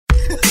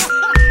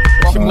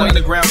Welcome to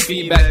Underground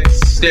Feedback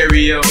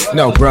Stereo.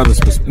 No brothers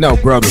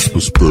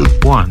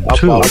perspective. 1,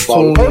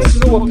 2.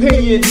 Personal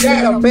opinion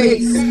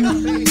database.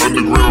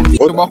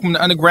 Welcome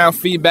to Underground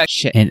Feedback.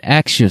 And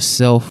ask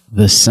yourself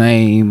the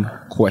same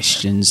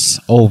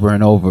questions over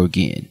and over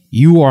again.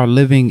 You are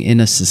living in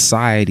a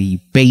society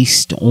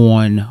based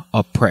on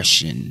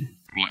oppression.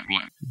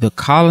 The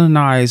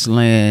colonized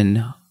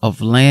land of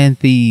land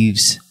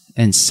thieves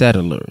and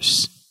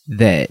settlers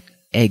that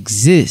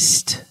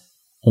exist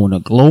on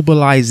a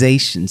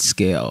globalization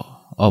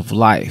scale of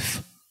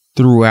life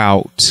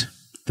throughout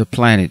the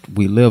planet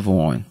we live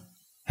on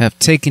have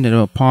taken it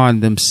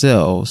upon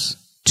themselves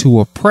to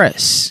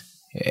oppress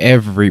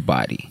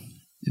everybody.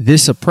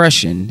 This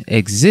oppression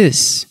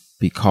exists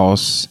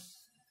because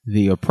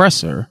the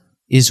oppressor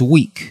is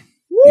weak.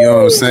 You know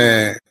what I'm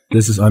saying?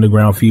 This is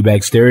Underground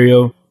Feedback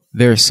Stereo.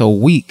 They're so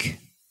weak,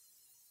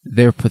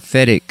 their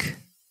pathetic,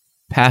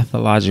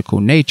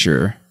 pathological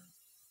nature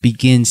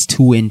begins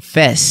to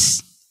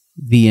infest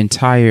the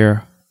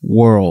entire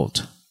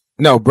world.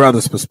 No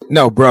brothers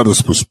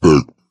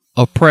perspective.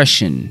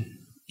 Oppression.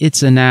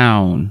 It's a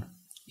noun.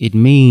 It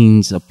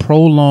means a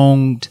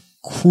prolonged,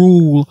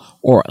 cruel,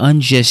 or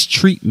unjust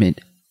treatment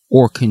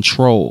or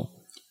control.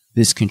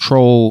 This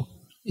control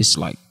is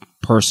like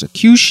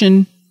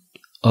persecution,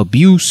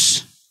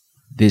 abuse.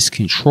 This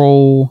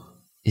control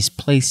is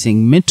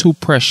placing mental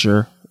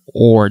pressure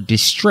or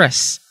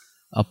distress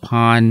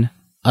upon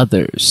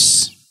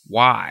others.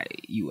 Why,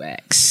 you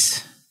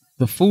ask?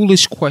 The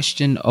foolish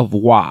question of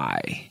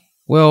why.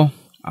 Well,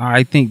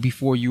 I think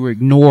before you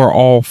ignore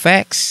all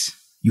facts,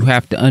 you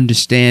have to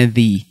understand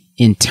the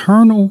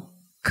internal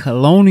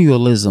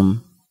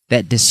colonialism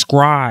that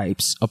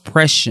describes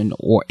oppression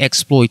or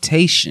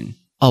exploitation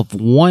of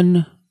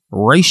one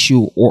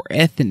racial or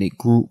ethnic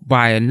group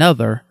by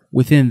another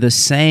within the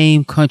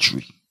same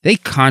country. They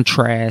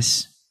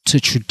contrast to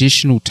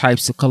traditional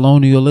types of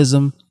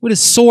colonialism, with a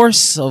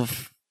source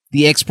of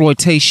the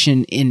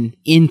exploitation in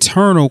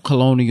internal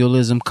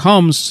colonialism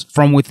comes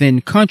from within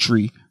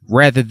country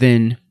rather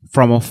than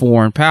from a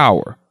foreign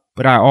power.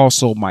 But I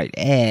also might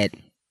add,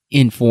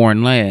 in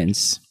foreign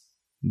lands,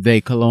 they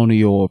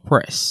colonial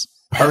oppress.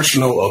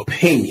 Personal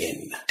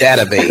opinion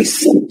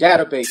database.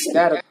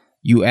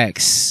 You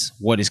ask,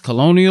 what is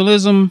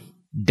colonialism?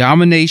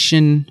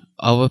 Domination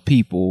of a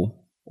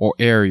people or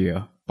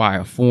area by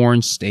a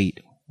foreign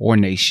state or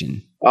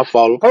nation. I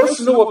follow.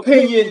 Personal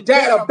opinion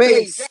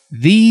database.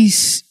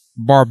 These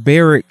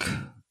barbaric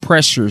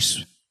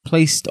pressures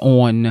placed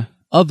on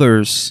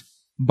others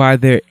by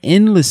their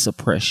endless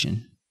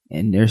oppression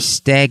and their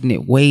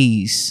stagnant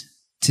ways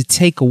to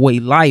take away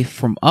life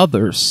from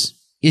others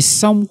is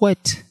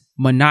somewhat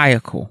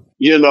maniacal.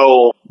 You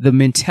know, the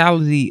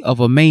mentality of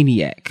a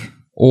maniac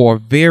or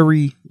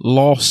very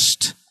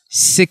lost,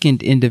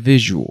 sickened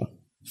individual.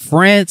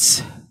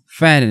 Frantz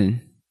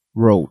Fanon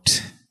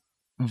wrote,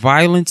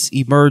 "Violence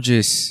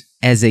emerges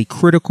as a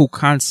critical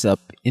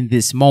concept in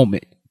this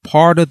moment.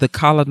 Part of the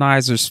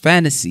colonizer's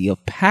fantasy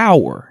of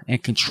power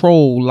and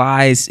control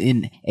lies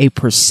in a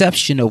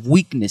perception of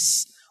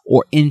weakness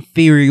or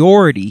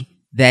inferiority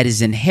that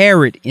is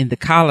inherent in the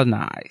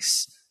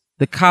colonized.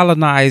 The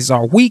colonized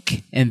are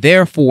weak and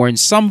therefore, in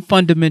some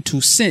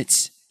fundamental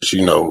sense,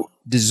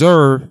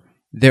 deserve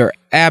their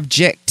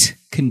abject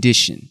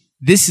condition.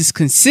 This is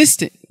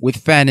consistent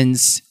with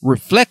Fanon's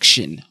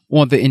reflection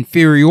on the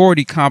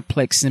inferiority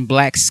complex in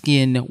black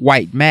skin,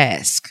 white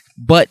mask,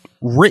 but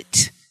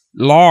writ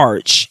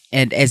large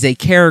and as a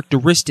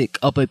characteristic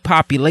of a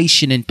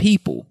population and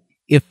people.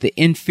 If the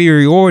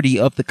inferiority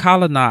of the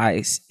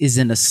colonized is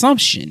an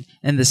assumption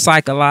and the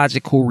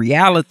psychological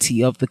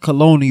reality of the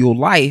colonial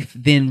life,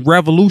 then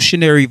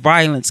revolutionary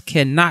violence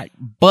cannot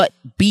but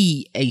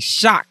be a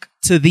shock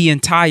to the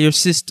entire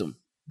system.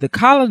 The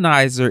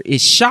colonizer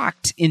is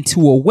shocked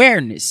into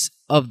awareness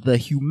of the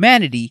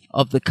humanity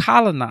of the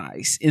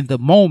colonized in the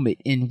moment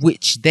in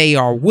which they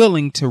are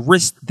willing to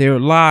risk their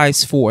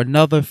lives for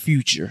another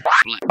future."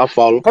 I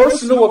follow.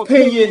 Personal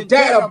opinion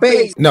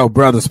database. No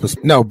brothers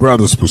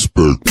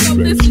perspective.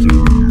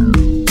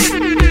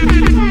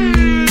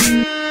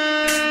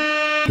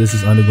 This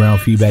is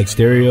Underground Feedback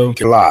Stereo.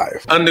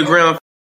 Live. Underground